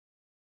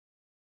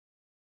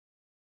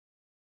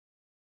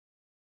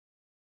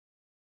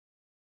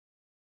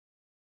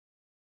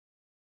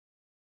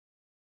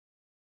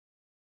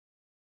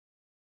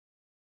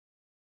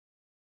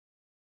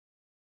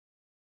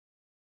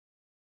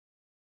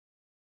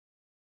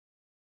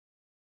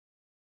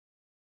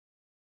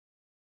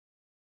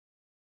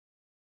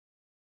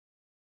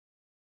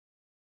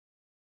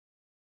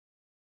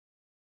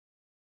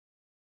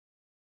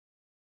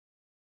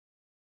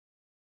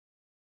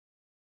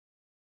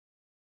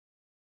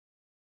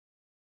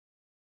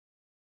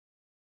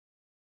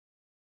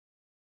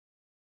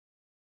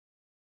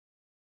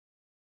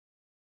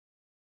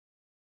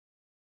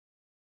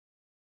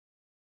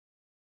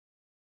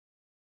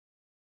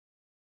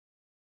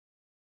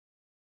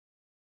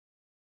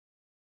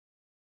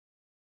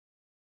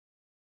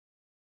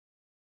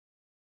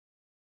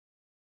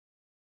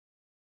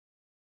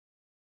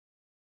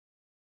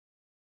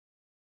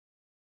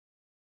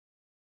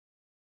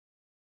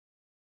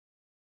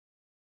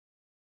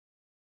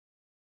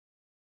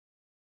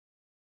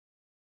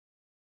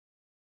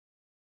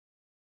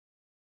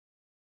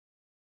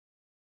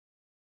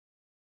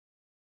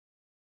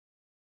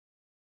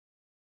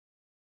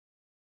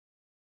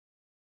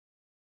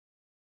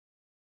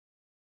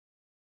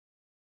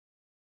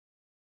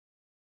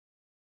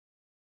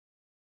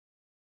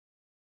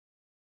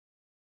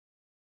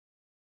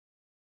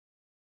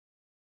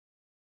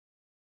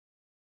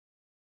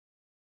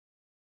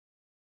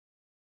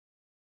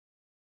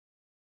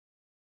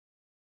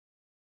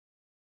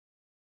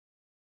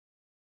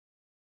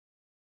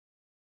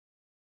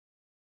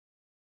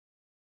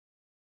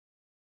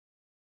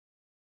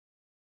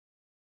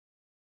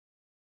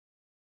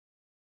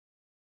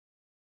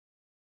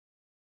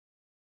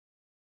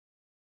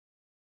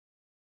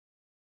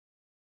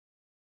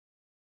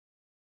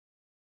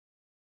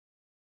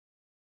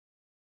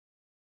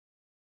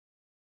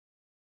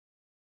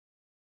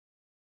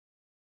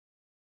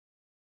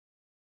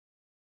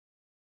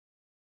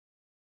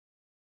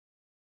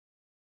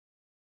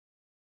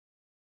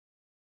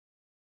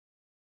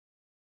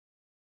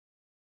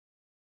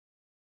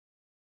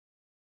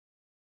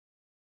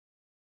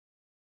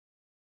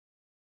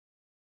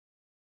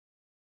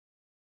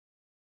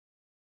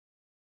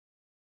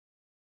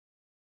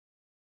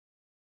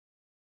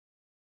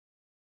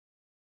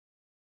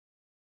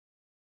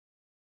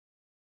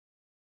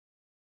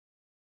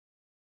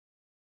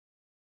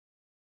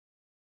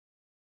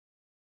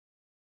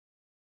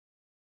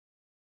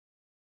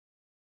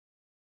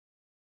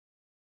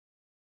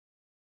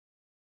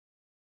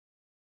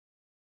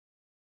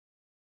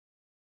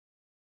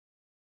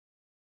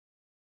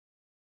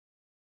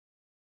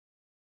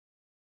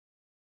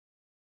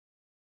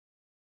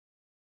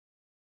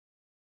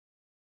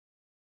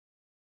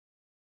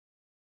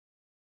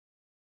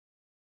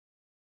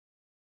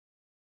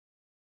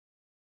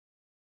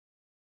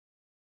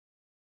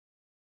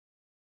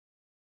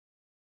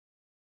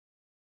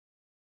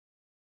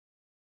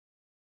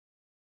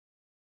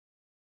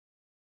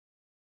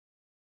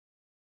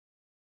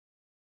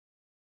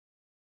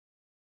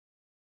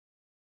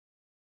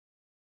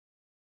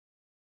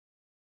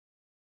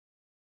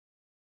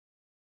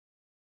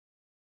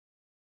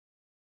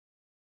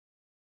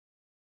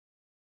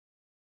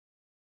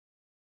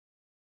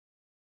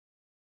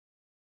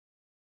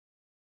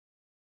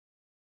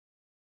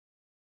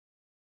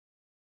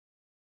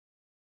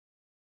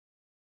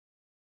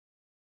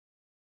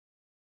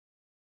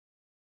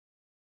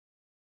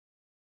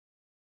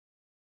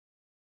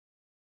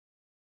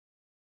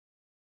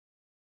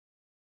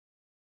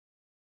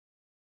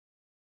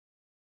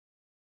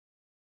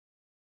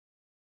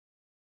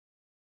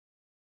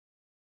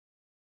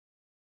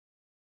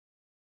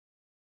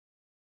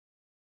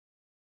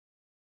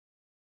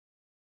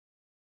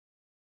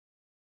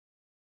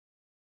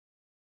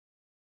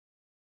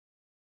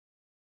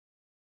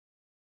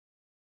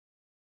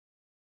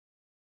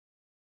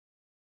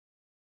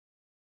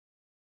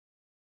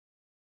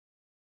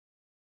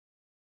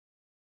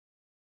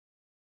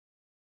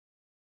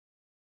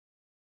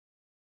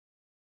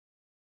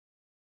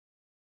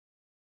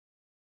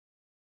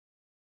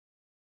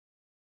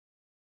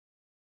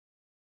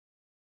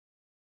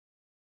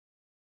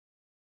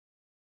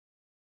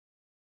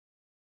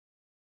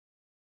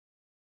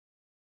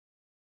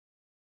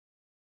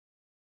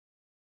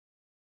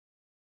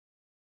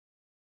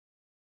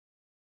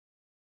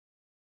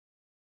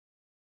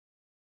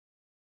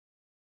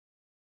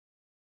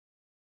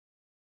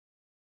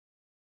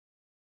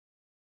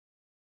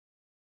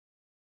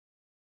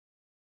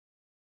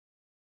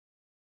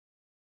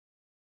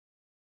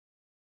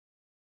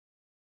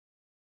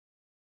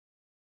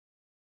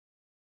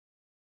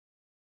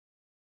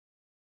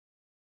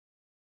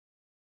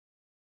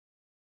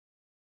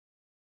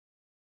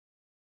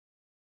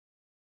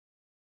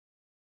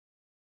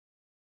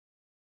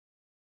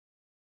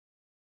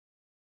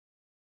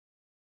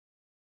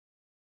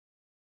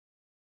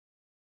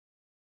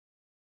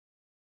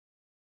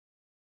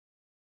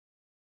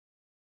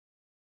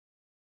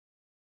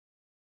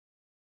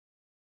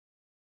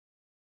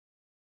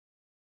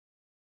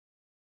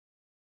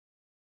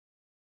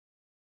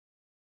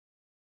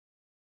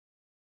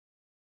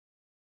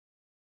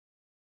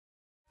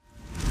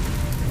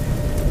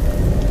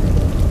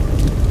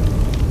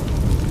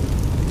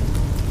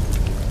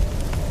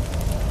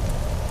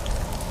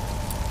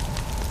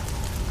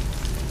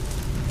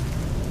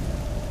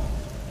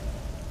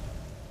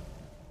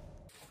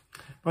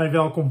Baie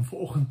welkom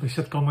vanoggend by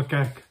Sitkamer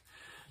Kerk.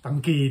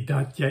 Dankie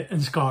dat jy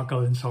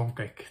inskakel en saam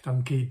kyk.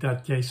 Dankie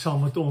dat jy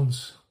saam met ons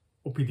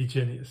op hierdie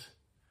journey is.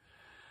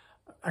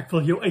 Ek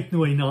wil jou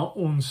uitnooi na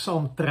ons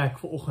saamtrek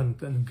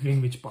vanoggend in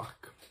Greenwich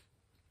Park.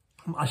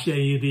 As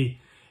jy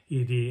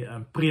hierdie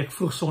preek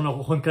vroeg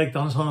Sondagoggend kyk,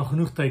 dan is daar nog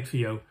genoeg tyd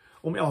vir jou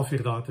om 11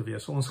 uur daar te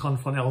wees. Ons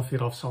gaan van 11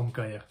 uur af saam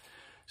kuier.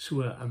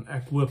 So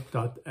ek hoop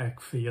dat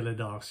ek vir julle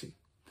daar sien.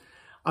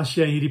 As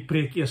jy hierdie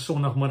preek eers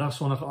Sondagmiddag,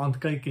 Sondagaand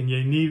kyk en jy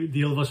nie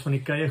deel was van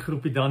die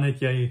kuiergroepie, dan het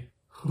jy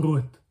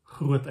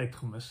groot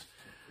uitgemis.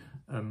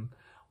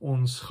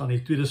 Ons gaan die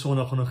tweede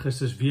Sondag in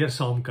Augustus weer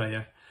saam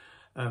kuier.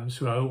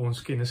 So hou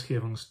ons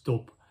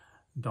kennisgewingsdop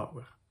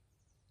daaroor.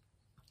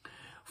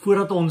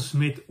 Voordat ons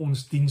met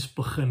ons diens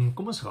begin,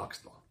 kom ons raak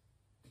staan.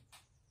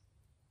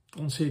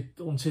 Ons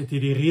het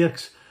hierdie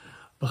reeks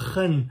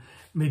begin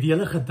met die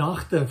hele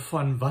gedagte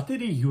van wat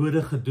het die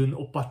Jode gedoen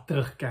op pad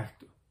terug kerk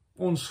toe.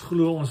 Ons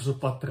glo ons is op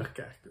pad terug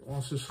kerk toe.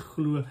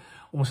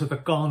 Ons het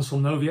 'n kans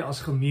om nou weer as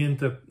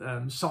gemeente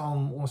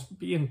saam ons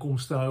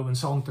bijeenkomste hou en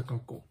saam te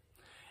kan kom.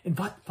 En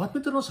wat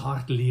moet in ons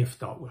hart leef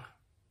daaroor?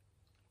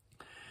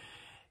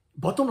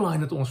 Bottom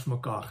line het ons vir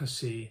mekaar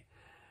gesê,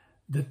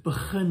 dit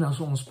begin as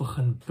ons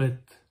begin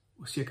bid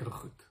oor sekere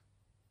goed.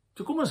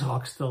 So kom ons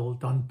raak stil,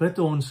 dan bid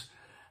ons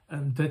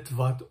dit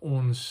wat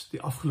ons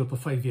die afgelope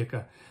 5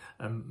 weke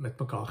met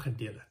mekaar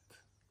gedeel het.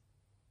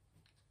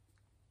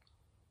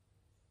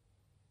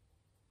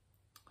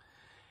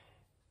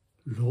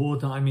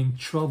 Lord, I'm in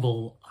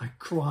trouble. I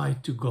cry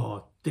to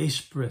God,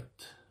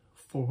 desperate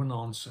for an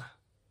answer.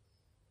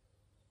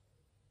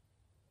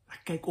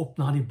 Ek kyk op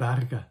na die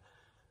berge.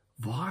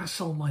 Waar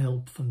sal my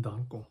hulp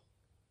vandaan kom?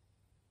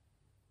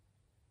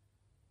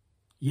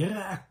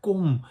 Here, ek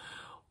kom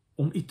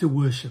om U te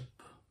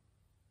worship.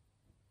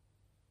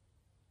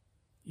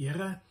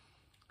 Here,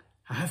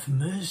 have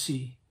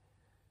mercy,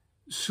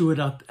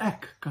 sodat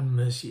ek kan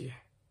mercy hê.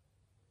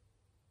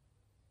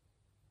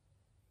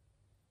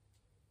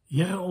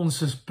 Here,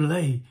 ons is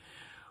bly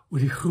oor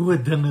die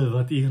groot dinge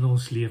wat U in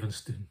ons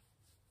lewens doen.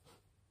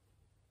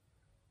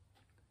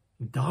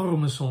 En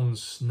daarom is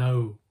ons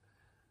nou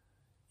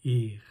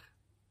hier.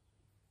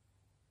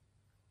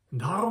 En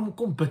daarom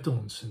kom bid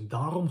ons en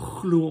daarom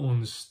glo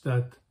ons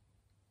dat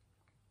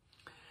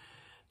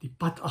die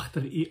pad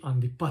agter U aan,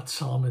 die pad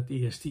saam met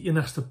U is die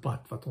enigste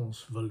pad wat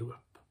ons wil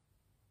loop.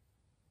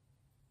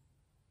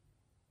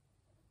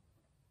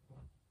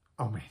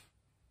 Amen.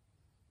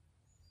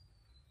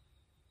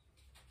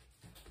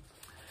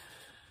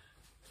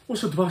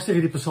 Ons het dwars deur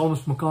hierdie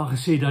psalms mekaar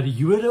gesê dat die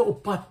Jode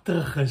op pad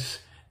terug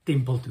is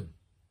tempel toe.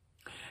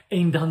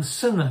 En dan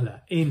sing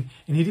hulle, en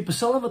hierdie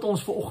psalm wat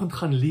ons vanoggend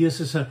gaan lees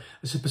is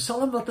 'n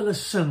psalm wat hulle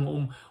sing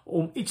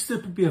om iets te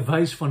probeer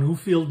wys van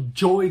hoeveel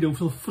joy,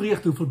 hoeveel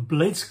vreugde, hoeveel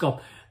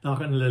blydskap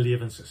daar in hulle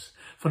lewens is.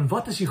 Van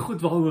wat is die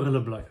goed waaroor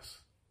hulle bly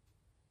is.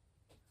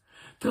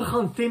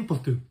 Teruggaan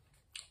tempel toe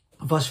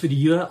was vir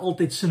die Jode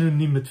altyd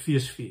sinoniem met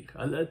feesvier.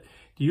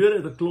 Die Jode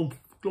het 'n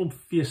klomp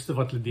feeste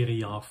wat hulle deur die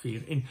jaar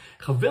vier en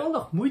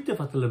geweldig moeite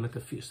wat hulle met 'n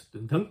fees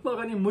doen. Dink maar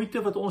aan die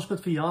moeite wat ons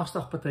met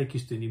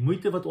verjaarsdagpartytjies doen, die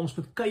moeite wat ons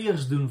met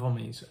kuiers doen van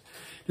mense.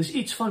 Dis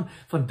iets van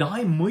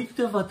daai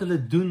moeite wat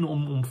hulle doen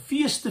om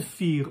fees te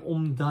vier,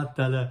 omdat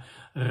hulle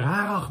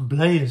regtig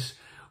bly is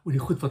oor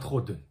die goed wat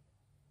God doen.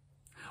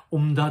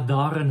 Omdat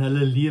daar in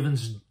hulle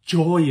lewens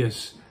joy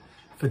is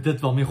vir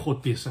dit waarmee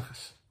God besig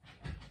is.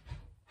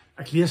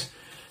 Ek lees 'n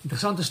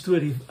interessante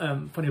storie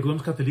van die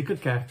Rooms-Katolieke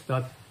Kerk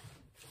dat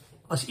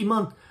as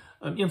iemand,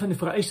 een van die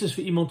vereistes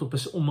vir iemand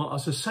om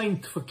as 'n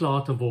saint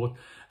verklaar te word,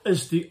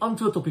 is die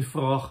antwoord op die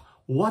vraag,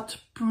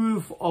 what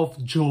proof of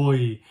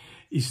joy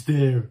is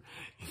there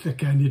in a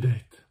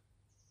candidate?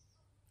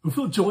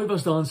 Hoeveel joy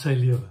was daar in sy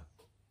lewe?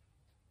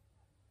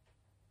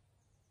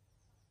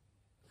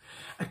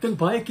 Ek dink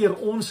baie keer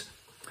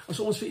as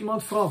ons vir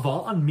iemand vra,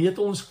 waaraan meet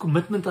ons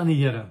commitment aan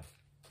die Here?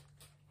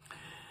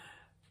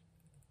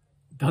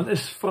 Dan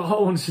vra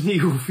ons nie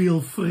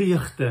hoeveel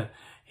vreugde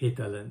het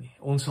hulle nie.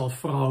 Ons sal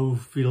vra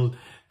hoeveel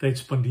tyd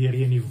spandeer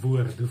jy in die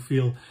woord,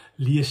 hoeveel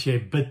lees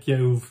jy, bid jy,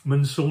 hoe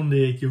min sonde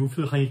het jy,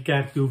 hoeveel gaan jy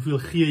kerk toe, hoeveel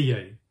gee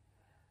jy?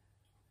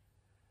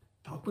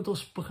 Dalk moet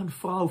ons begin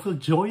vra, hoeveel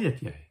joy het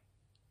jy?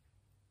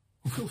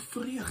 Hoeveel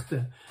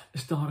vreugde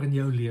is daar in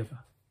jou lewe?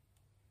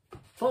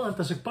 Want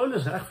as ek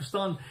Paulus reg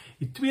verstaan,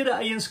 die tweede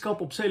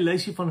eienskap op sy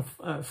lysie van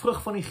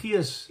vrug van die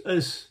Gees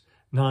is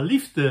na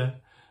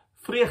liefde,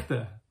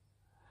 vreugde.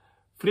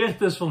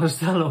 Vreugde is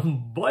veronderstel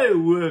om baie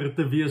hoër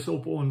te wees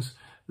op ons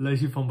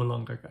lysie van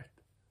belangrikheid.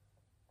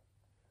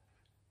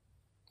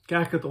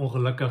 Kerk het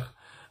ongelukkig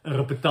 'n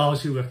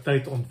reputasie oor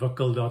tyd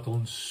ontwikkel dat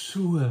ons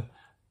so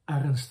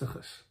ernstig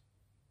is.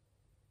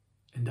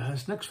 En daar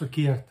is niks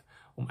verkeerd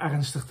om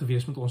ernstig te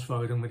wees met ons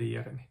verhouding met die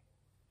Here nie.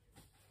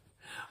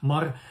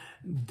 Maar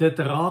dit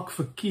raak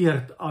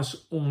verkeerd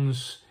as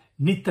ons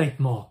nie tyd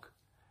maak,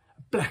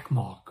 'n plek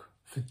maak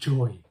vir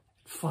joy,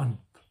 fun,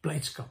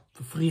 blydskap,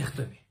 vir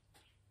vreugde nie.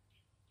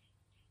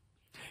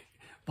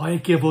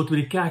 Baie keer word oor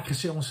die kerk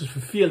gesê, ons is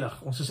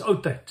vervelig, ons is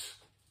oudtyds.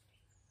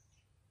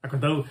 Ek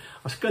onthou,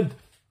 as kind,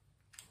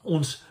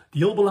 ons Die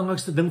heel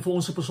belangrikste ding vir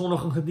ons op 'n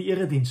Sondag in die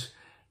erediens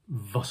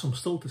was om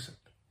stil te sit.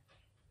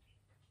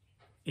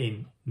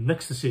 En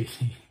niks te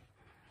sê nie.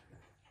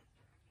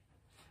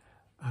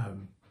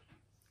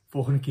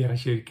 Volgende keer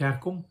as jy in die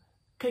kerk kom,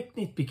 kyk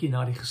net bietjie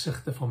na die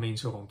gesigte van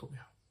mense rondom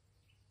jou.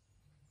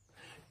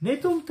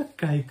 Net om te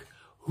kyk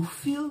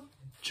hoeveel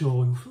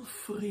joy, hoeveel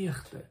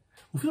vreugde,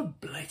 hoeveel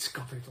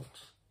blydskap het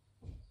ons.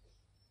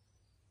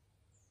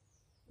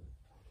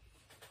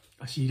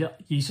 As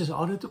Jesus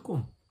aarde toe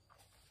kom,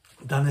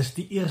 dan is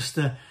die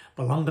eerste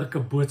belangrike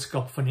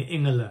boodskap van die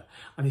engele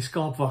aan die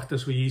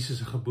skaapwagters oor Jesus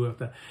se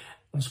geboorte: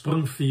 ons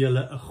bring vir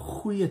julle 'n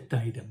goeie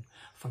tyding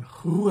van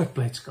groot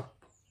blydskap.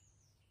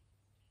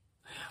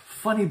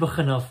 Van die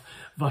begin af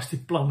was die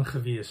plan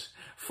gewees.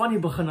 Van die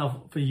begin af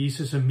vir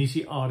Jesus se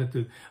missie aarde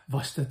toe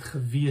was dit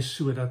gewees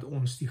sodat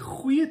ons die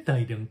goeie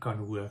tyding kan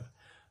hoor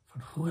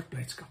van groot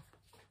blydskap.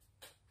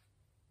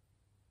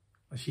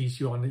 As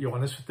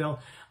Johannes vertel,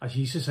 as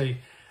Jesus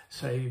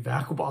sy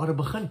werk op aarde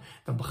begin,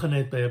 dan begin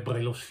hy by 'n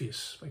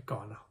bruilofsfees by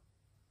Kana.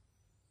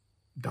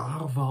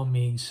 Daar waar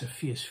mense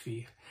fees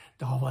vier,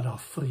 daar waar daar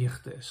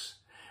vreugde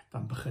is,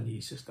 dan begin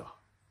Jesus daar.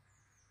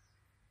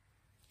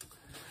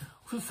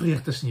 Hoeveel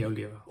vreugde is in jou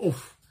lewe?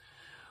 Of,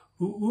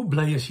 hoe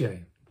bly is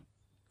jy?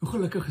 Hoe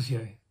gelukkig is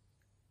jy?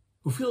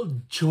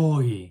 Hoeveel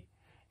joy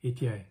het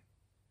jy?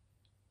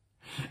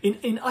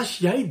 En as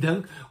jy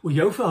dink oor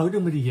jou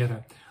verhouding met die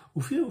Here,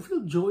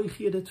 hoeveel joy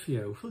gee dit vir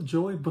jou? Hoeveel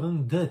joy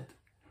bring dit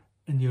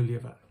in jou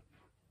lewe?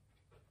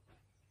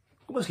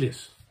 Kom ons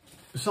lees.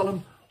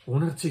 Psalm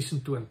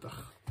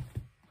 126.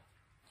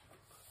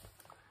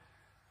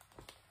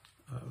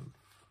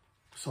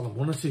 Psalm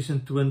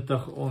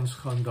 126, ons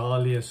gaan daar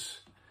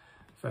lees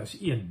vers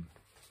 1.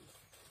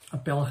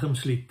 'n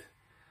pelgrimslied.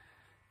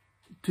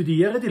 Toe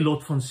die Here die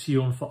lot van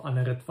Sion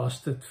verander het,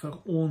 was dit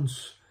vir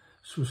ons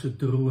soos 'n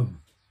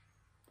droom.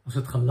 Ons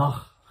het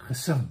gelag,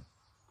 gesing.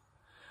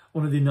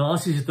 Onder die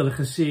nasies het hulle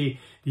gesê,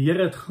 die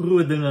Here het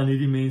groot dinge aan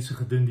hierdie mense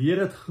gedoen. Die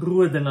Here het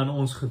groot dinge aan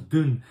ons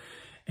gedoen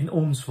en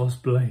ons was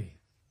bly.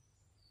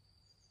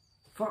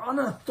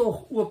 Verander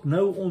tog ook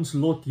nou ons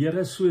lot,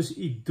 Here, soos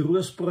u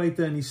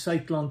droëspruite in die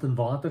suidland en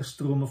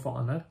waterstrome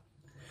verander.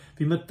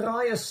 Wie met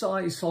traaie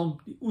saai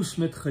sal die oes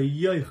met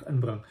gejuig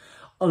inbring.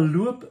 Al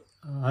loop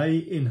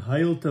hy en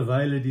huil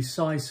terwyl hy die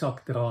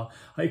saaisak dra.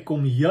 Hy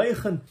kom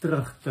juigend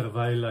terug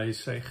terwyl hy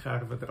sy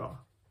gerwe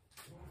dra.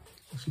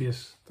 Ons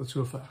lees tot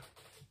sover.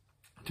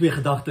 2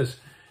 gedagtes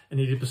in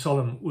hierdie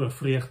psalm oor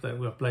vreugde,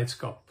 oor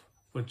blydskap,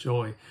 oor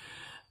joy.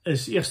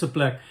 Is eerste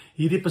plek,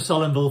 hierdie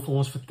psalm wil vir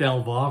ons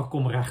vertel waar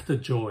kom regte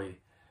joy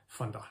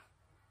vandaan.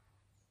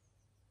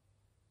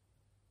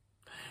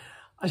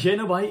 As jy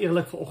nou baie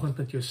eerlik vanoggend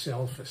met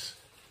jouself is,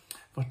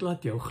 wat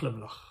laat jou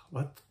glimlag?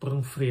 Wat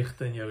bring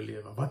vreugde in jou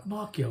lewe? Wat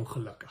maak jou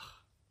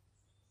gelukkig?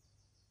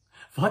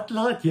 Wat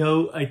laat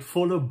jou uit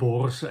volle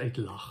borse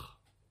uitlag?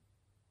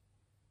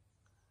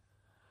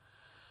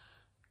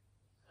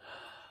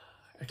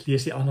 Ek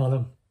lees die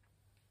aanhaling.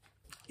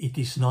 It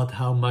is not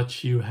how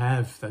much you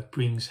have that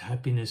brings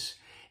happiness.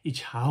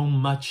 It's how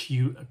much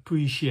you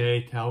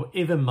appreciate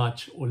however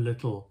much or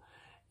little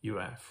you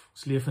have.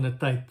 Ons leef in 'n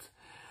tyd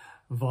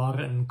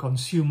waarin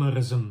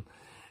consumerism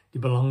die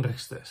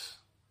belangrikste is.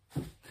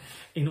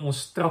 En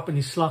ons trap in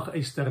die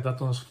slagyster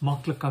dat ons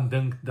maklik kan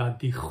dink dat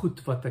die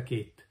goed wat ek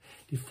het,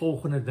 die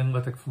volgende ding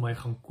wat ek vir my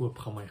gaan koop,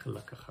 gaan my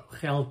gelukkig hou.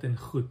 Geld en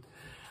goed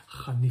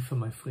gaan nie vir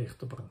my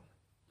vreugde bring.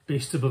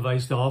 Beste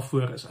bewys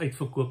daarvoor is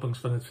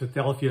uitverkopings, want dit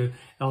vertel vir jou,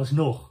 daar is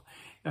nog,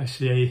 as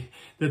jy,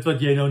 dit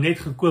wat jy nou net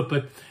gekoop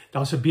het,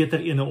 daar is 'n beter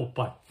ene op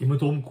pad, jy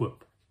moet hom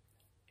koop,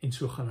 en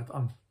so gaan dit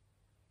aan.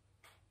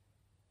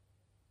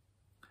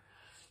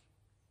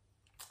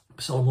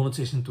 Psalm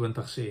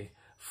 126 sê,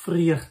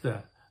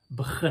 vreugde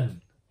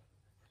begin,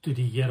 toe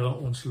die Here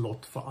ons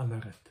lot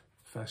verander het,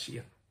 vers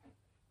 1.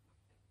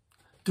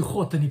 Toe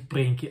God in die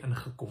prentjie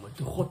ingekom het,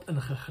 toe God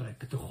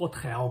ingegryp het, toe God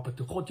gehelp het,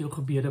 toe God jou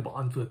gebede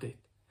beantwoord het,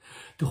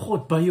 toe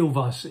God by jou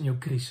was in jou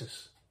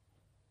krisis,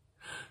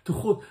 toe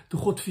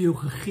God vir jou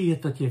gegee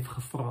het wat jy het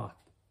gevra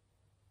het,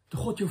 toe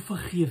God jou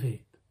vergewe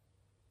het,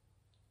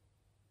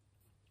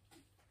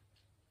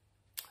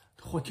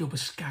 toe God jou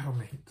beskerm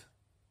het,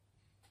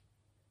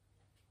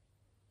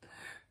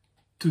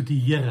 toe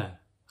die Here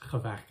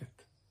gewerk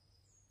het.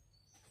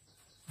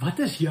 Wat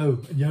is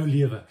jou in jou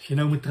lewe, as jy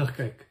nou moet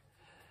terugkyk,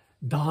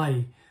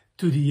 daai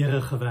toe die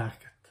Here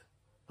gewerk het?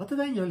 Wat het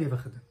hy in jou lewe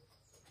gedoen?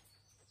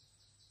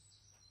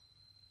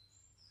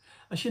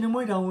 As jy nou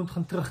mooi daaroor moet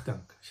gaan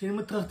terugdink, as jy nou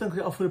moet terugdink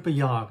die afgelope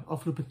jaar,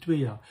 afgelope 2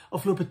 jaar,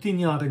 afgelope 10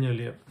 jaar in jou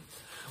lewe,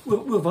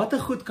 oor watter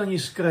goed kan jy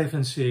skryf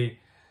en sê,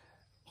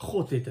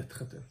 God het dit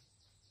gedoen?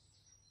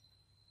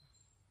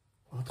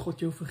 Wat God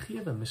jou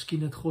vergewe?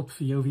 Miskien het God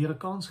vir jou weer 'n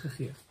kans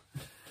gegee.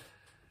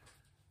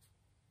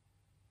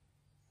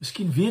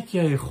 Miskien weet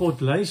jy,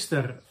 God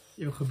luister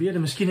jou gebede,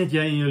 miskien het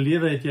jy in jou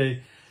lewe, het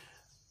jy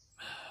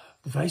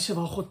bewyse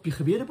waar God die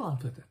gebede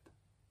beantwoord het.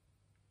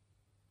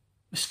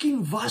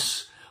 Miskien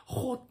was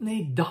God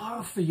net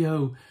daar vir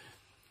jou,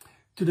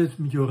 toe dit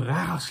met jou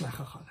reg sleg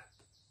gegaan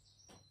het.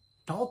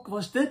 Dalk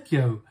was dit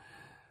jou,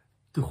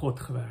 toe God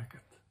gewerk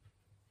het.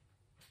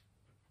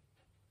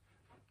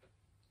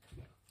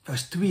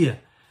 Vers 2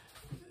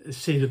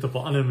 sê dit op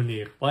 'n ander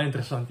manier. Baie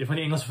interessant. Een van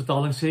die Engelse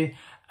vertaling sê,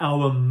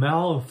 our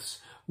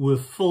mouths were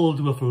filled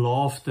with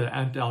laughter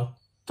and our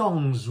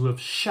tongues with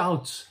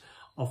shouts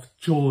of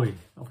joy.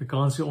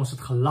 Afrikaans sê ons het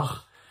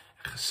gelag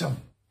en gesing.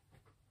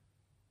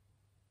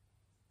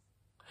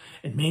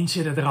 En mense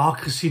het dit raak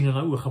gesien en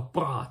daaroor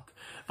gepraat,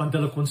 want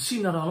hulle kon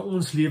sien dat aan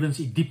ons lewens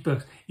iets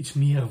dieper, iets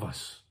meer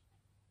was.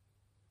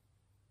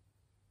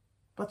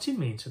 Wat sien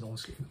mense in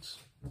ons lewens?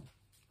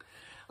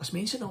 As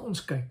mense na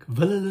ons kyk,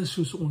 wil hulle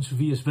soos ons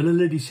wees, wil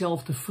hulle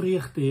dieselfde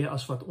vreugde hê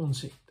as wat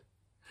ons het?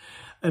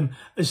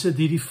 Is dit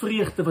die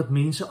vreugde wat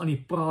mense aan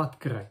die praat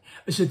kry?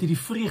 Is dit die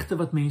vreugde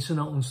wat mense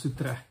na ons toe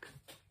trek?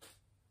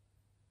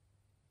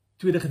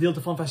 Tweede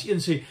gedeelte van vers 1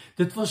 sê,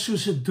 dit was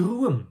soos 'n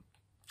droom.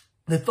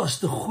 Dit was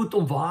te goed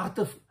om waar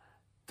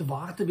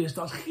te wees.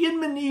 Daar's geen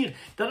manier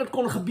dat dit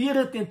kon gebeur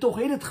het en tog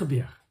het dit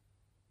gebeur.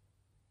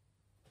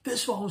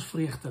 Dis waar ons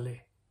vreugde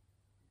lê.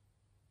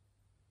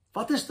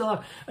 Wat is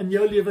daar in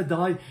jou lewe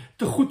daai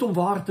te goed om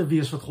waar te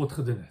wees wat God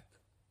gedoen het?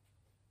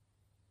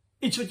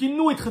 Iets wat jy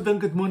nooit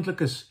gedink het moontlik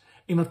is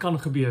en wat kan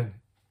gebeur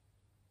nie.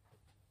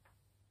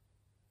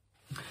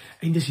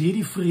 En dis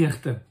hierdie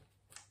vreugde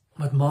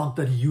wat maak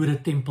dat die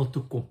Jode tempel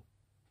toe kom.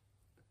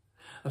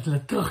 Dat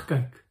hulle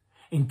terugkyk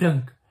en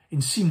dink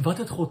en sien wat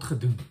het God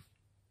gedoen.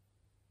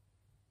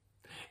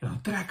 En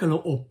dan trek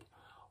hulle op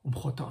om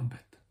God te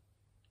aanbid.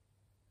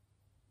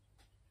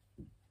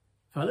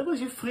 Vir hulle was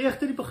die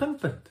vreugde die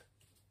beginpunt.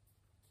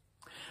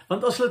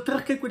 Want as hulle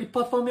terugkyk oor die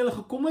pad waarmee hulle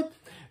gekom het,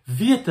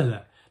 weet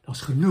hulle,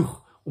 daar's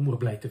genoeg om oor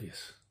bly te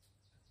wees.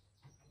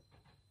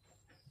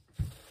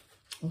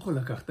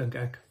 Ongelukkig, dink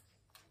ek,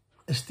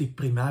 is die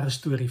primêre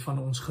storie van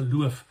ons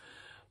geloof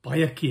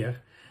baie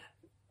keer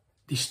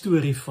die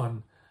storie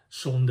van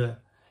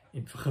sonde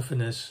en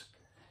vergifnis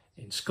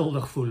en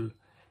skuldig voel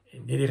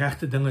en net die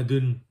regte dinge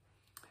doen.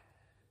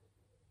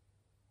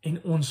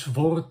 En ons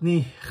word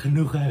nie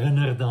genoeg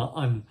herinner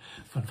daaraan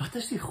van wat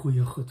is die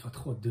goeie goed wat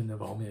God doen en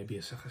waarmee hy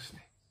besig is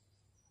nie.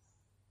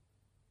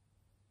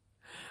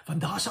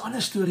 Want daar's 'n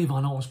ander storie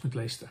waarna ons moet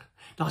luister.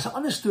 Daar's 'n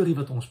ander storie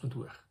wat ons moet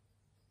hoor.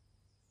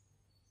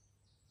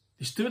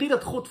 Die storie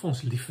dat God vir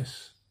ons lief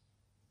is.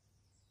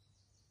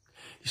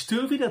 Die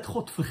storie dat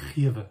God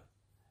vergewe,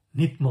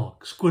 nuut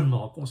maak,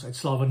 skoonmaak, ons uit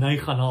slawerny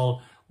gaan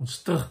haal,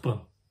 ons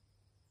terugbring.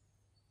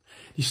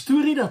 Die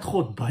storie dat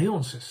God by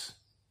ons is.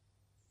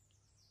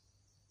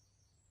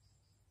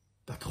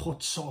 Dat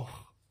God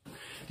sorg.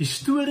 Die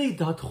storie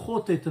dat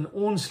God het in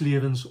ons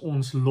lewens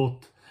ons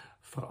lot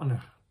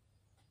verander.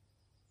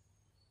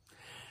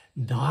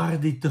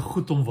 Daardie te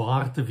goed om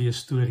waar te wees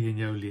storie in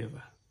jou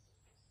lewe.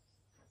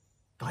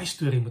 Daai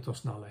storie moet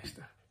ons na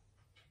luister.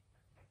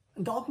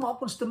 En dalk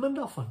maak ons te min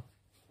daarvan.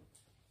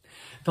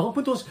 Dalk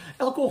moet ons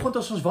elke oggend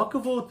as ons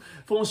wakker word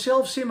vir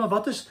onsself sê, maar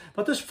wat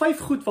is 5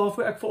 goed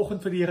waarvoor ek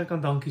vanoggend vir die Here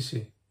kan dankie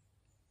sê?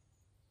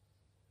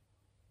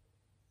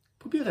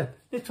 Probeer dit,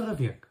 net vir 'n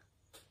week.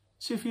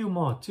 Sê vir jou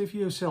maat, sê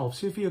vir jouself,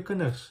 sê vir jou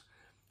kinders.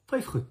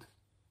 5 goed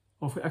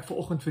waarvoor ek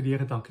vanoggend vir die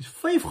Here dankie sê.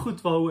 5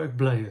 goed waaroor ek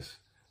bly is,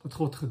 wat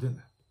God gedoen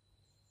het.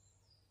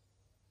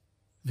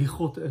 Wie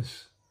God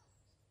is,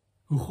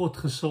 hoe God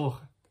gesorg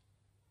het,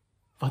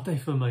 wat hy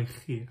vir my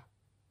gee.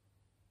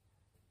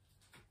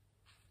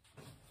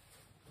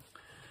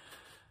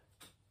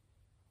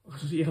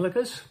 As ons eerlik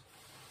is,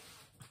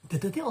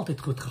 dit het nie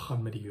altyd goed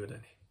gegaan met die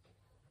Jode nie.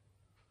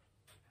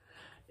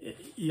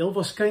 Heel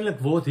waarskynlik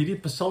word hierdie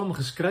psalm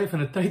geskryf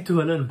in 'n tyd toe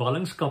hulle in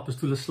ballingskap is,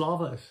 toe hulle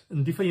slawe is.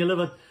 En die van julle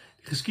wat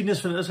die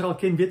geskiedenis van Israel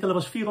ken, weet hulle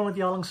was 400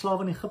 jaar lank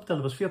slawe in Egipte,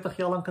 hulle was 40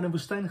 jaar lank in 'n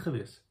woestyn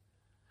gewees.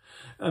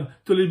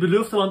 Toe hulle die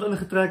beloofde land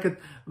ingetrek het,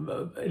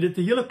 het dit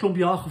 'n hele klomp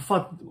jaar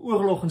gevat,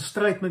 oorlog en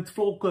stryd met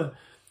volke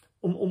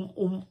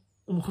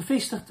om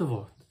gevestig te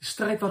word. Die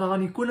stryd wat daar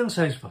in die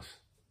koningshuis was.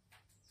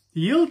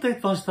 Die hele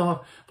tyd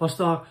was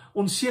daar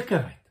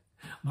onsekerheid.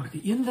 Maar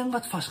die een ding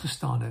wat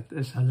vasgestaan het,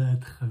 is hulle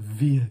het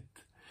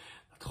geweet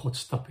dat God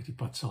stap hierdie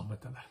pad saam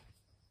met hulle.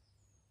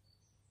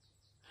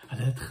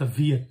 Hulle het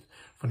geweet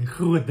van die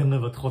groot dinge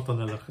wat God aan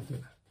hulle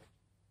gedoen het.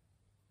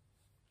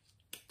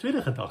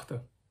 Tweede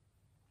gedagte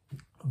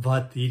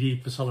wat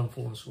hierdie psalm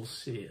vir ons wil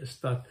sê, is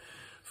dat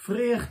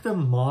vreugde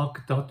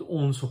maak dat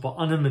ons op 'n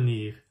ander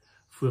manier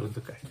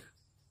vorentoe kyk.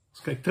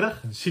 Ons kyk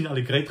terug en sien al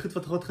die groot goed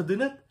wat God gedoen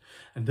het,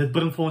 en dit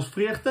bring vir ons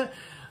vreugde,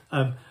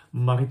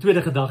 maar die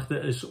tweede gedagte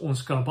is,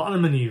 ons kan op 'n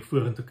ander manier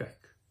vorentoe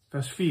kyk.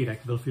 Vers 4,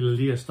 ek wil vir julle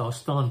lees, daar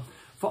staan,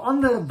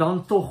 verander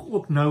dan tog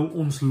ook nou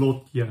ons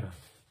lot, Here.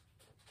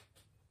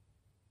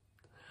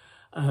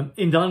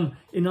 En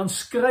dan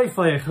skryf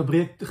hy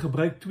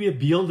gebruik 2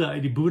 beelde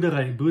uit die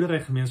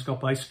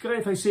boerderygemeenskap. Hy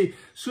skryf, hy sê,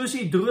 soos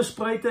die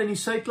droëspruite in die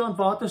suidland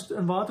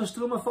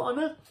waterstrome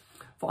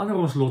verander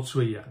ons lot so,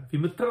 Here. Wie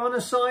met trane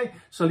saai,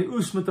 sal die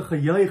oes met 'n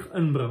gejuig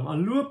inbring. Al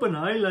loop en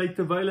huil hy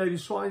terwyl hy die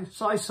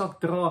saaisak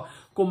dra,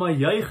 kom hy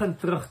juigend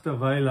terug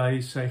terwyl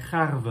hy sy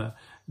gerwe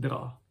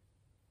dra.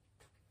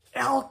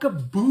 Elke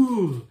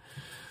boer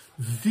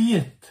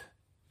weet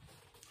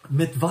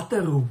met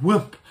watter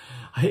hoop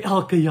hy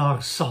elke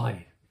jaar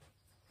saai.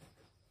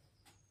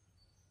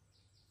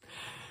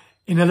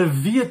 En hulle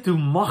weet hoe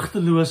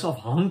magteloos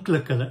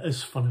afhanklik hulle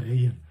is van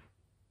reën.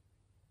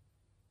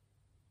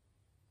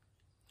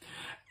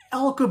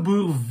 Elke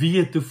boer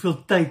weet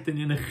hoeveel tyd en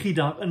energie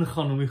daarin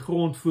gaan om die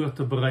grond voor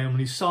te berei, om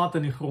die saad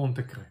in die grond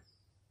te kry.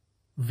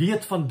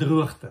 Weet van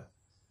droogte,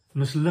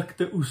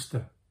 mislukte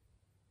oeste.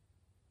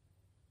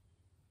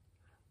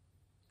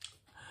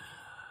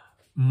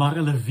 Maar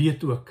hulle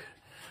weet ook,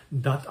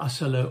 dat as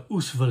hulle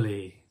oes wil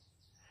hê,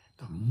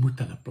 dan moet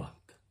hulle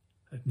plant.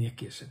 Het nie 'n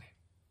keuse nie.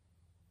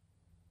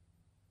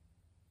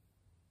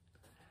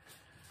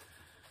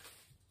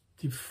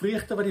 Die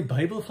vreugde wat die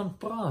Bybel van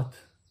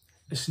praat,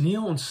 is nie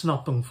 'n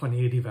ontsnapping van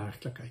hierdie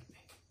werklikheid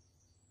nie.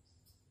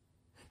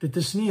 Dit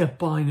is nie 'n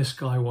pie in the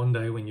sky one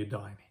day when you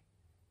die nie.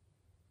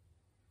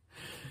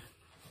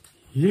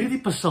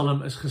 Hierdie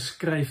psalm is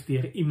geskryf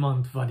deur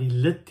iemand wat die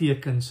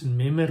littekens en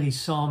memory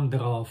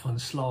saamdra van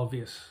slaaf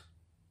wees.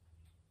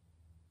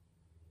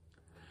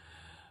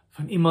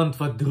 Van iemand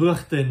wat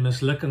droogte en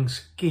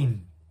mislukkings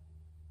ken.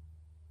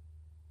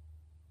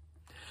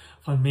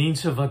 Van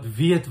mense wat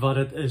weet wat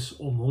dit is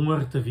om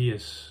honger te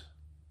wees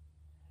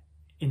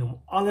en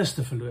om alles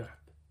te verloor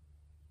het.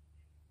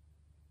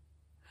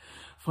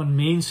 Van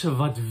mense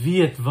wat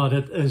weet wat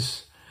dit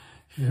is,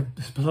 die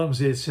Psalm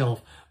sê dit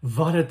self,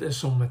 wat dit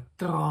is om met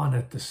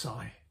trane te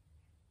saai.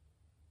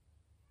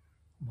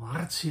 Om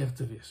hartseer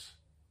te wees.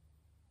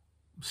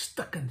 Om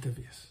stikkend te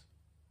wees.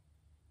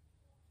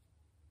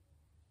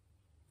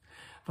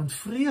 Want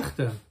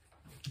vreugde,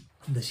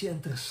 en dis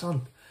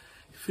interessant,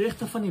 die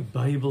vreugde van die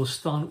Bybel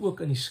staan ook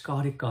in die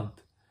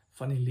skadukant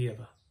van die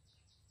lewe.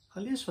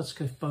 Gaan lees wat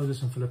skryf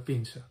Paulus in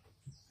Filippense.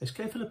 Hy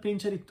skryf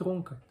Filippense uit die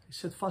tronk uit. Hy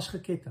sit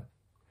vasgeketting.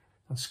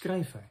 Dan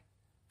skryf hy,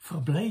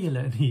 verbly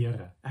julle in die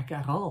Here. Ek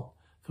herhaal,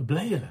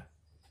 verbly julle.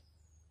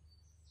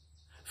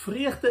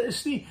 Vreugde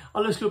is nie,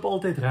 alles loop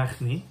altyd reg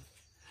nie.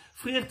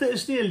 Vreugde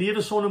is nie 'n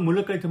lewe sonder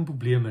moeilikheid en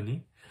probleme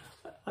nie.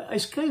 Hy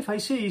skryf, hy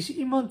sê, hier's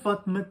iemand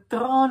wat met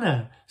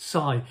trane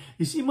saai.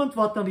 Hier's iemand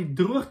wat na die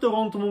droogte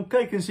rondom hom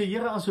kyk en sê,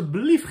 Here,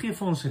 asseblief gee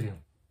vir ons reën.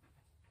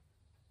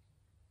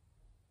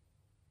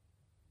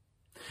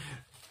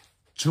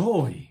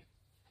 Joy,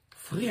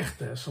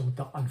 vreugde is om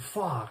te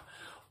aanvaar,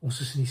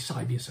 ons is in die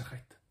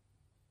saaibesigheid.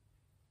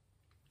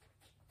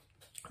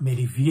 Met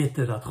die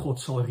wete dat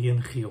God sal reën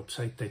gee op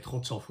sy tyd,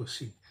 God sal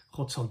voorsien,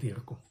 God sal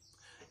deurkom,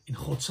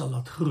 en God sal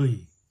laat groei,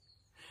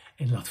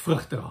 en laat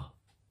vrug dra.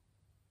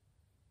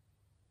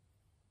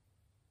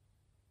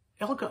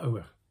 Elke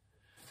ouer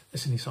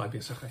is in die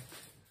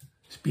saaibesigheid,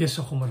 is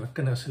besig om hulle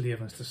kinders se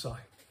lewens te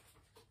saai.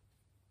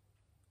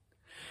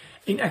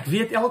 En ek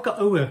weet elke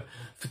ouer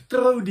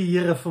vertrou die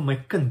Here vir my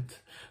kind,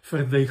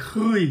 vir die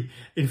groei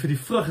en vir die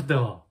vrug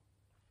dra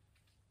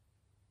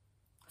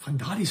van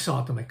daardie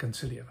saad in my kind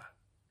se lewe.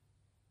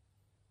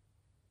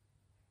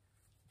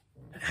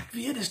 En ek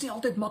weet, dit is nie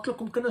altyd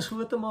maklik om kinders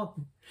groot te maak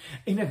nie.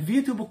 En ek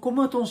weet hoe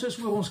bekommerd ons is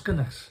oor ons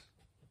kinders.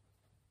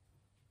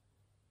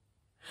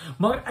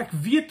 Maar ek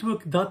weet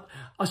ook dat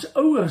as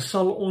ouers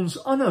sal ons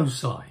aanhou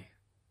saai.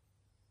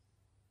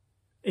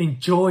 En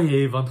joy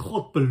hê, want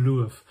God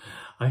beloof,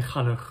 hy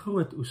gaan 'n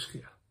groot oes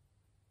gee.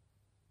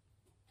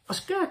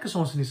 As kerk is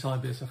ons in die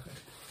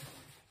saaibesigheid.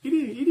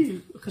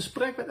 Hierdie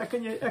gesprek wat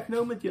ek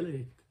nou met julle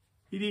het.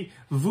 Hierdie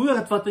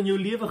woord wat in jou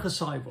lewe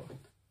gesaai word.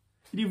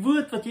 Hierdie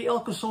woord wat jy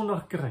elke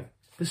Sondag kry.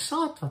 Dis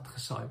saad wat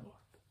gesaai word.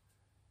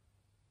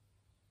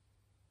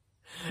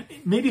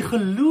 Met die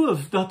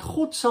geloof dat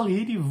God sal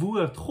hierdie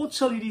woord, God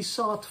sal hierdie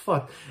saad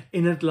vat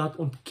en dit laat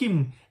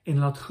ontkiem en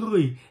laat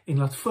groei en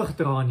laat vrug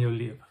dra in jou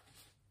lewe.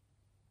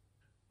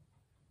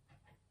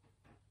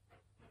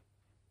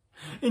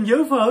 En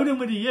jou verhouding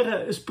met die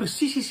Here is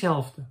presies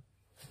dieselfde.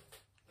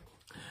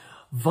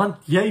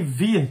 Want jy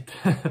weet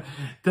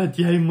dat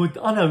jy moet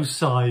aanhou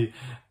saai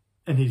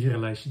in hierdie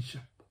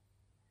relationship.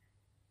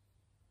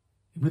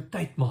 Jy moet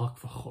tyd maak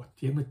vir God.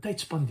 Jy moet tyd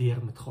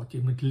spandeer met God.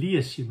 Jy moet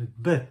lees, jy moet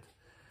bid.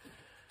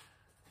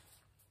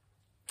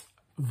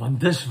 Want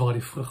dis waar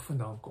die vrug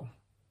vandaan kom.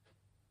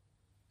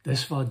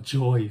 Dis waar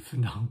joy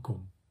vandaan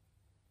kom.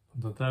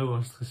 Want onthou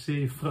ons het gesê,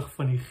 die vrug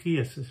van die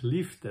Gees is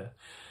liefde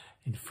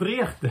en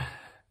vreugde.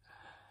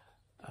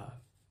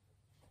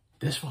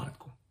 Dis waar dit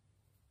kom.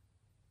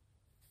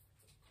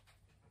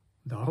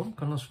 Daarom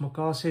kan ons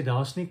mekaar sê,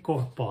 daar's nie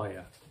kort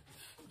paaie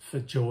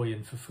vir joy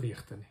en vir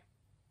vreugde nie.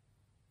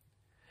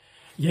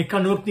 Jy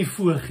kan ook nie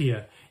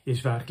voorgee, jy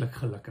is werklik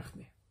gelukkig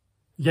nie.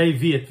 Jy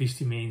weet wie's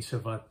die mense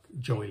wat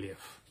joy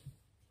leef.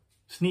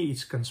 Dit is nie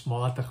iets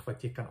kunsmatig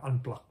wat jy kan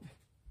aanplak nie.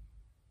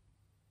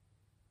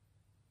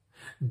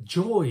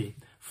 Joy,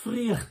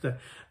 vreugde,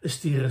 is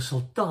die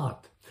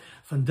resultaat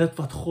van dit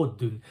wat God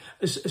doen,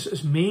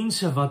 is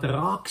mense wat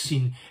raak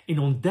sien en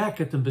ontdek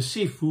het en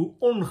besef hoe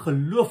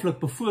ongelooflik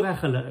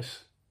bevoorreg hulle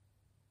is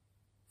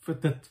vir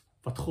dit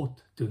wat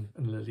God doen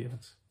in hulle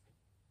lewens.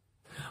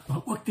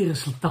 Maar ook die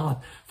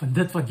resultaat van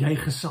dit wat jy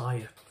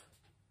gesaai het.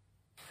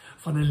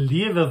 Van 'n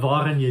lewe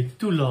waarin jy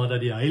toelaat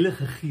dat die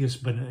Heilige Gees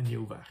binne in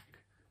jou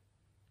werk.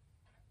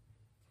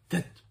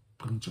 Dit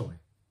bring joy.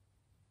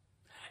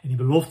 En die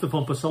belofte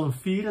van Psalm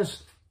 4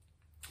 is,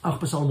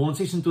 Psalm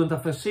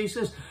 126 vers 6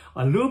 is,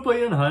 hy loop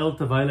hy en huil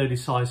terwyl hy die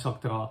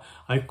saaisak dra,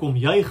 hy kom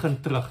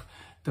juigend terug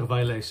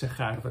terwyl hy sy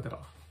gerwe dra.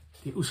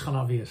 Die oes gaan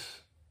daar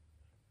wees,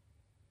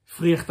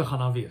 vreugde gaan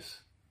daar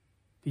wees,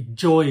 die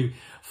joy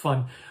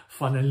van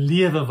 'n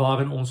lewe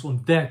waarin ons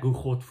ontdek hoe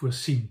God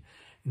voorsien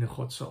en hoe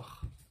God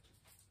sorg.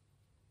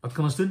 Wat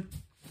kan ons doen?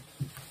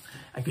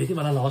 Ek weet nie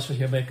wanneer laas was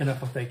jy by 'n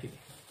kinderpartytjie nie.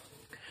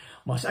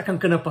 Maar as ek aan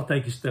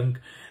kinderpartytjies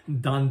dink,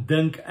 dan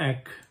dink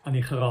ek aan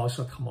die geraas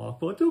wat gemaak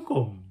word.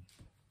 Hoekom?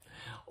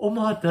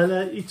 Omdat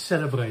hulle iets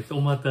celebrate,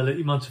 omdat hulle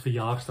iemand se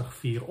verjaarsdag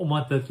vier,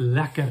 omdat dit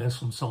lekker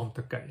is om saam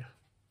te kuier.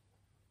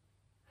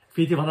 Ek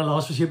weet nie wanneer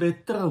laas was jy by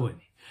 'n troue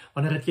nie.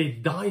 Wanneer het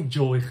jy daai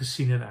joy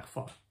gesien en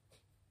ervaar?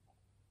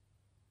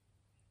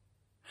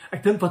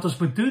 Ek dink wat ons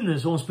moet doen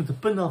is, ons moet 'n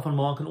punt daarvan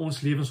maak in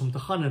ons lewens om te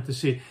gaan en te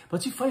sê, wat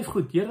is die 5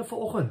 goed, Here,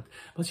 vanoggend?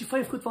 Wat is die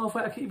 5 goed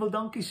waarvoor ek U wil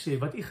dankie sê,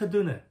 wat U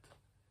gedoen het?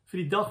 Vir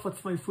die dag wat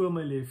vir my voor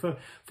my lê,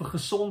 vir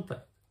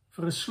gesondheid,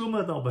 vir 'n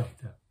somer daar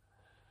buite.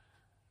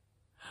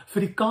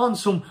 Vir die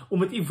kans om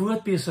met U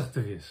woord besig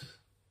te wees.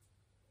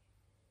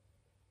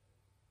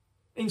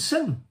 En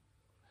sing.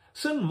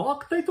 Sing,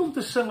 maak tyd om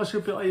te sing as jy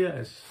op jou eie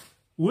is.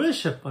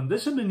 Worship, want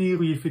dis 'n manier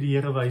hoe jy vir die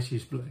Here wys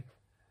jy's bly.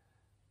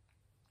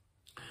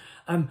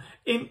 En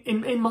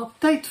maak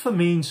tyd vir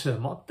mense,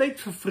 maak tyd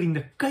vir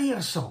vriende,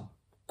 kuier saam.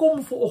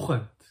 Kom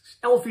vanoggend,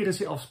 11:00 is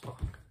die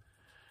afspraak.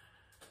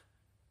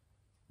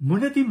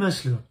 Moet dit nie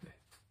misloop nie.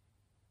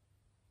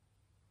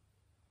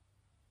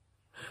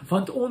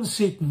 Want ons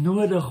het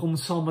nodig om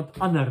saam met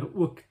ander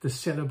ook te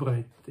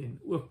celebrate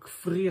en ook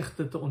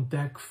vreugde te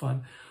ontdek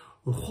van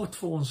hoe God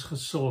vir ons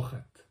gesorg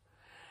het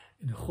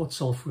en hoe God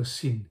sal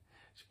voorsien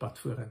die pad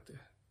vorentoe.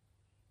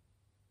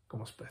 Kom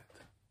ons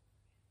bid.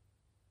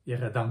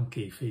 Here,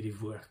 dankie vir die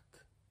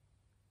woord.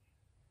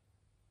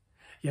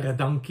 Here,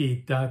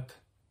 dankie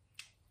dat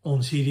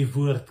ons hierdie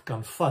woord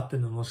kan vat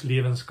en in ons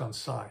lewens kan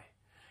saai.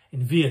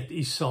 En weet,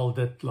 U sal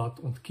dit laat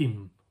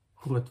ontkiem,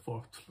 groot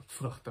word, laat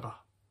vrug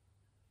dra.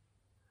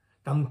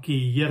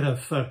 Dankie, Here,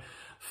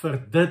 vir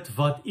dit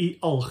wat U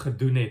al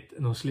gedoen het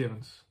in ons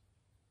lewens.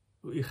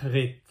 Hoe U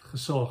gered,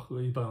 gesorg,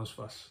 hoe U by ons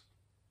was.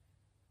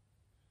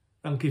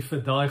 Dankie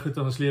vir daai goed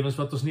in ons lewens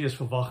wat ons nie eens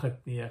verwag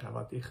het nie, Here,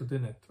 wat U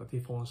gedoen het, wat U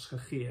vir ons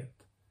gegee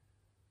het.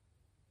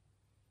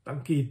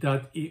 Dankie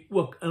dat U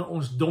ook in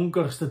ons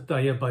donkerste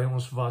tye by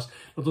ons was,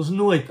 dat ons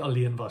nooit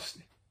alleen was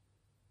nie.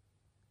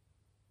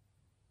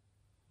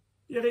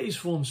 Here, U is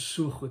vir ons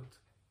so goed.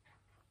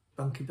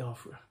 Dankie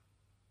daarvoor.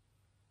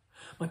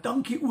 Maar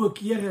dankie ook,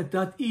 Here,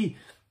 dat U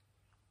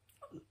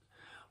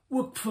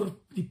ook vir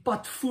die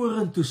pad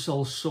vorentoe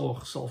sal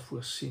sorg, sal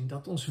voorsien,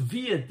 dat ons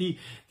weet,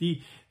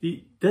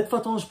 dit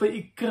wat ons by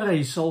U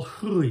kry, sal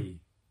groei,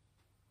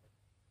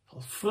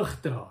 sal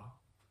vrug dra.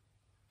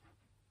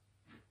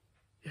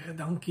 Here,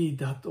 dankie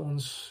dat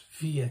ons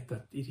weet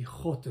dat U die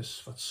God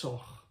is wat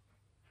sorg,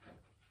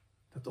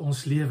 dat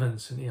ons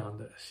lewens in U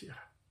hande is,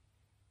 Here.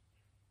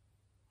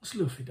 Ons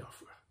loof U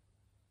daarvoor.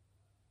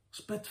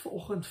 Ons bid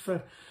vanoggend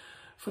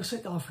vir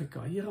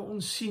Suid-Afrika. Here,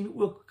 ons sien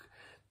ook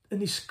in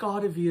die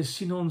skaduwee,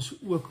 sien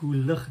ons ook hoe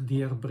lig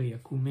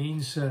deurbreek, hoe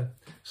mense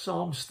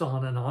saam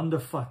staan en hande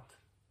vat,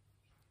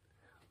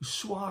 hoe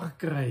swaar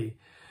kry,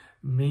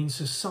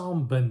 mense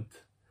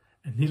saambind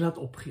en nie laat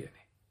opgee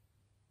nie.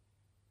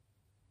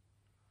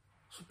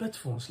 Ons bid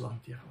vir ons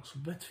land, Here, ons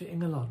bid vir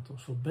Engeland,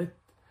 ons bid,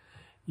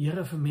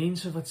 Here, vir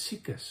mense wat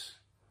siek is.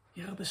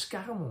 Here,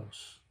 beskerm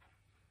ons.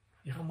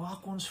 Here,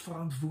 maak ons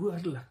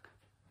verantwoordelik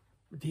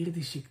met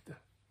hierdie siekte.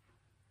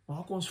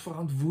 Maak ons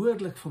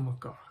verantwoordelik vir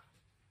mekaar.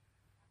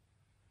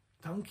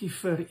 Dankie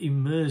vir U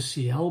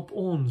mercy, help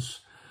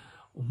ons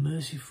om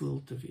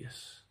merciful te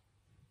wees.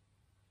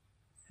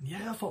 En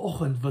Here,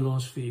 vanoggend wil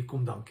ons vir U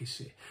kom dankie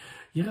sê.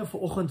 Here,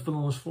 vanoggend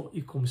wil ons vir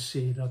U kom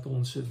sê dat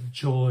ons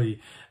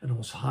joy in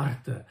ons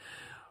harte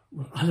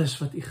oor alles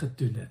wat U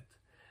gedoen het,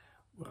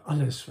 oor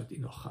alles wat U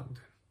nog gaan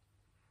doen.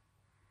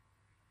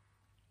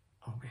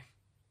 Amen.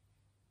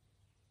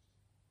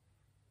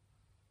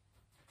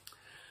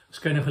 Ons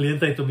kry 'n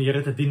geleentheid om die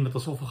Here te dien met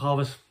ons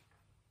offergawes.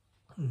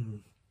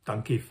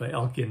 Dankie vir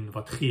elkeen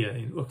wat gee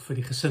en ook vir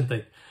die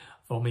gesindheid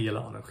waarmee julle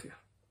aanhou gee.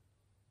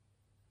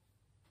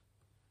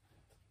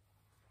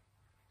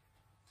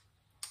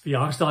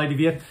 Verjaarsdag die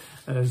weer,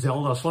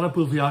 Zelda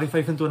Swanepoel verjaar die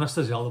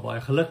 25ste, Zelda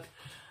baie geluk.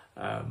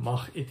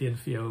 Mag Etienne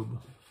vir jou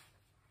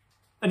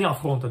in die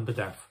afgrond en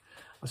bederf,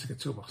 as ek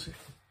het so mag sê.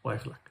 Baie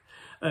geluk.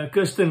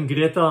 Kirsten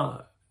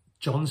Greta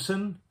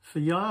Johnson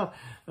verjaar,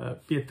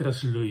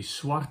 Petrus Louis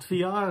Swart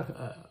verjaar,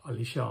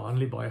 Alicia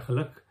Hanley baie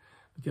geluk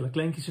met julle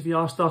kleintjies se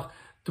verjaarsdag,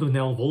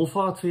 Tronel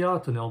Wolfaart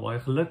verjaar, Tronel baie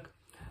geluk,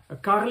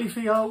 Carly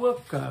verjaar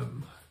ook,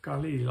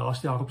 Carly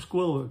laaste jaar op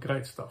skool,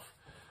 great stuff,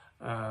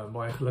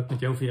 baie geluk met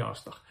jou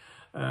verjaarsdag,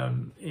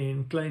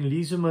 en klein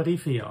Lise Marie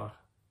verjaar,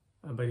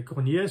 by die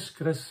Corneus,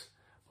 Chris,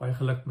 baie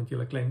geluk met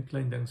julle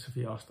klein ding se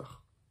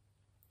verjaarsdag,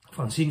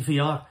 Francine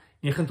verjaar,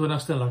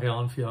 29ste,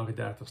 Lariaan verjaar die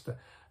 30ste,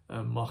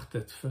 mag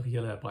dit vir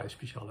julle 'n baie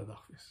spesiale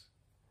dag wees.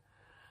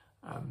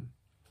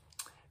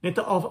 Net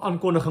 'n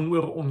aankondiging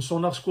oor ons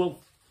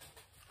sondagskool.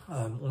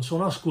 Ons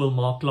sondagskool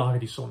maak klaar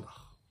die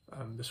Sondag.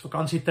 Dis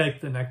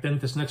vakansietyd en ek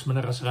dink dis niks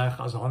minder as reg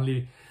as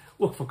Hanlie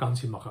ook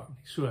vakansie mag hou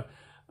nie. So,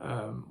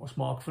 ons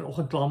maak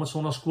vanoggend klaar met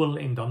sonnaskool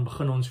en dan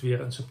begin ons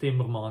weer in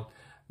September maand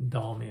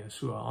daarmee.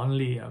 So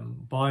Hanlie,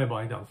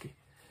 baie dankie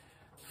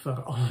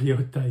vir al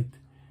jou tyd,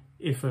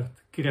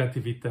 effort,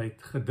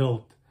 kreatiwiteit,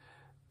 geduld.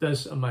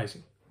 Dis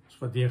amazing. Ons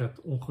waardeer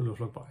dit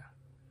ongelooflik baie.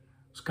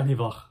 Ons kan nie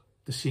wag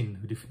te sien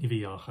hoe die nuwe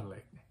jaar gaan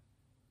lyk nie.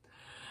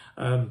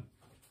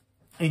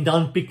 En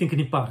dan piknik in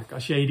die park.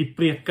 As jy die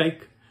preek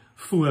kyk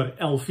voor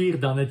 11:00,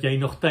 dan het jy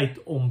nog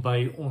tyd om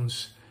by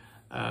ons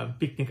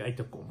piknik uit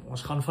te kom.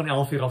 Ons gaan van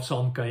 11:00 af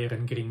saam kuier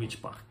in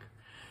Greenwich Park.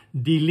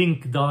 Die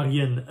link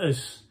daarheen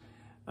is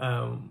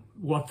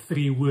what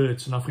 3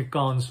 words in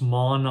Afrikaans,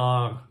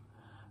 Maanaar,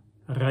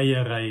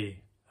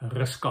 ryery,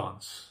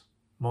 ruskans.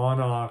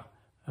 Maanaar,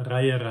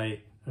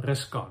 ryery,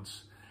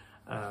 ruskans.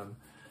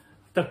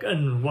 Tik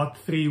in what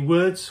 3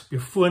 words op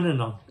jou foon en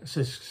dan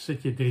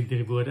sit jy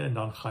drie woorde en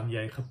dan gaan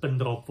jy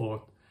gepindrop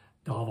word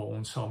daar waar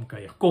ons saam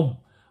kuier. Kom,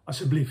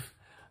 asseblief.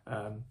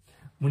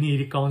 Moenie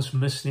hierdie kans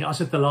mis nie. As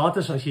dit te laat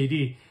is, as jy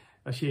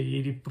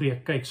hierdie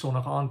preek kyk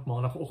Sondag aand,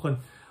 Maandagoggend,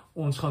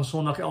 ons gaan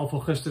Sondag 11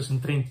 Augustus in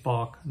Trent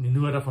Park in die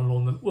noorde van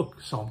Londen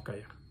ook saam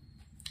kuier.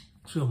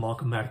 So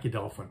maak 'n merkie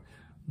daarvan.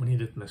 Moenie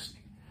dit mis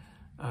nie.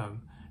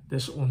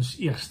 Dis ons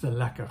eerste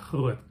lekker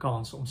groot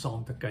kans om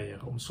saam te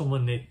kuier, om sommer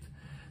net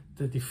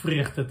die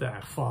vreugde te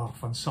ervaar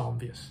van saam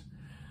wees.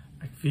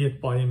 Ek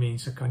weet baie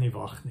mense kan nie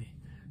wag nie.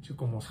 So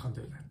kom ons gaan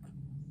doen dit.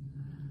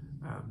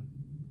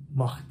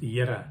 Mag die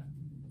Here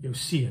jou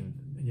seën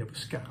en jou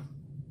beskerm.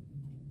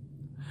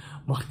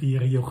 Mag die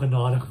Here jou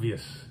genadig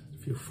wees,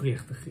 vir jou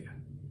vreugde gee.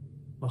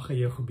 Mag hy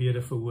jou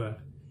gebede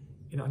verhoor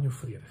en aan jou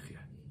vrede gee.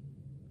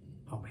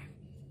 Amen.